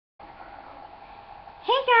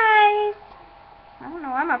Hey guys! I don't know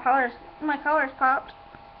why my colors popped.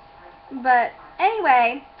 But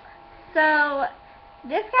anyway, so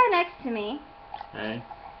this guy next to me Hey.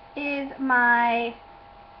 is my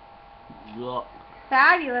Yuck.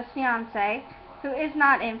 fabulous fiance, who is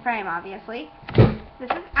not in frame, obviously. This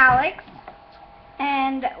is Alex,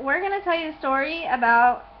 and we're going to tell you a story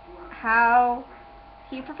about how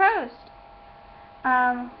he proposed.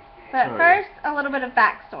 But first, a little bit of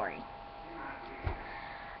backstory.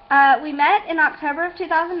 We met in October of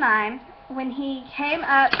 2009 when he came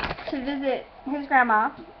up to visit his grandma.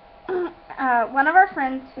 One of our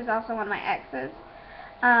friends, who's also one of my exes,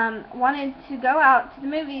 wanted to go out to the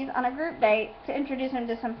movies on a group date to introduce him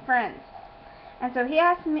to some friends. And so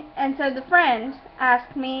the friend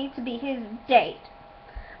asked me to be his date.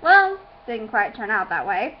 Well, didn't quite turn out that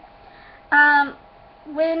way.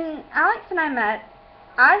 When Alex and I met,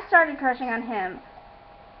 I started crushing on him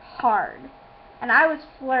hard. And I was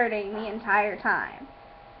flirting the entire time.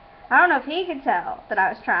 I don't know if he could tell that I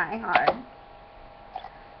was trying hard.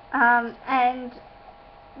 And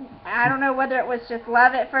I don't know whether it was just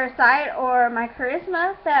love at first sight or my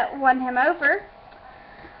charisma that won him over.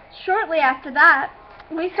 Shortly after that,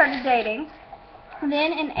 we started dating.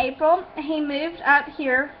 Then in April, he moved up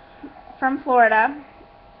here from Florida.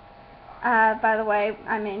 By the way,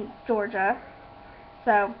 I'm in Georgia,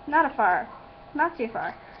 so not too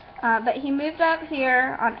far. But he moved up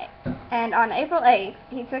here on April 8th,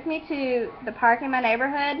 he took me to the park in my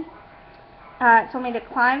neighborhood, told me to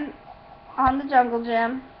climb on the jungle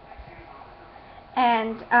gym,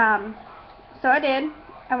 and so I did.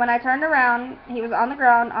 And when I turned around, he was on the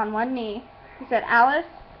ground on one knee. He said, "Alice."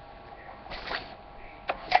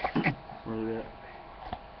 Where are we at?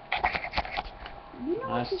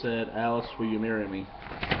 I said, "Alice, will you marry me?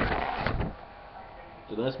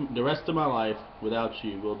 The rest of my life without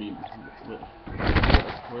you will be..."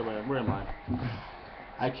 Where am I?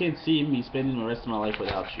 I can't see me spending the rest of my life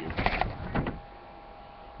without you.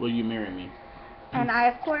 Will you marry me? And I,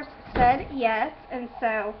 of course, said yes. And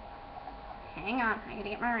so, hang on, I gotta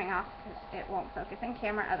get my ring off because it won't focus in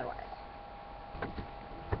camera otherwise.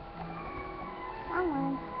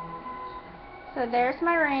 Wrong way. So there's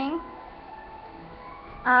my ring.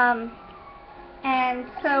 And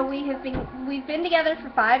so we've been together for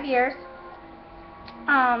 5 years.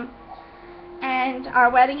 And our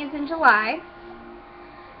wedding is in July.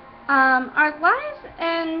 Our lives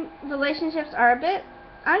and relationships are a bit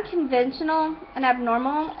unconventional and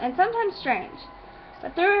abnormal and sometimes strange.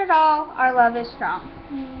 But through it all, our love is strong.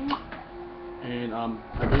 And I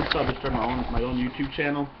really started to start my own YouTube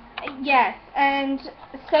channel. Yes, and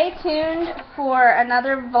stay tuned for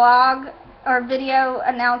another vlog or video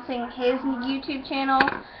announcing his YouTube channel.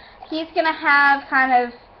 He's gonna have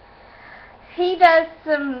he does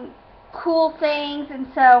some cool things, and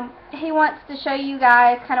so he wants to show you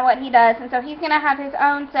guys kind of what he does, and so he's gonna have his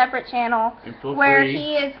own separate channel where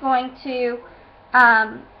he is going to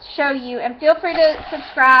show you, and feel free to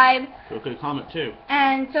subscribe. Feel free to comment too.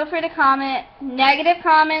 And feel free to comment. Negative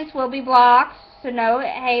comments will be blocked, so no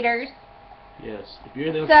haters. Yes, if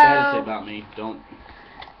you're there bad to say about me, don't.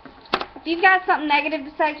 If you've got something negative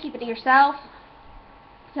to say, keep it to yourself,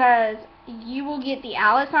 because you will get the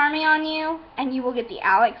Alice army on you, and you will get the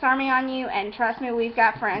Alex army on you, and trust me, we've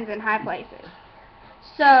got friends in high places.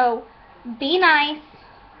 So, be nice,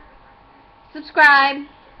 subscribe,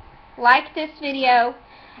 like this video,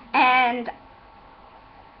 and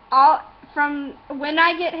from when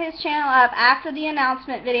I get his channel up, after the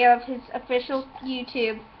announcement video of his official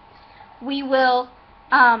YouTube, we will,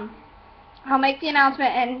 I'll make the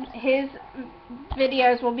announcement, and his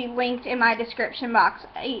videos will be linked in my description box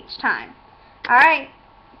each time. Alright,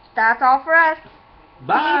 that's all for us.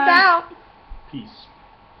 Bye. Peace out. Peace.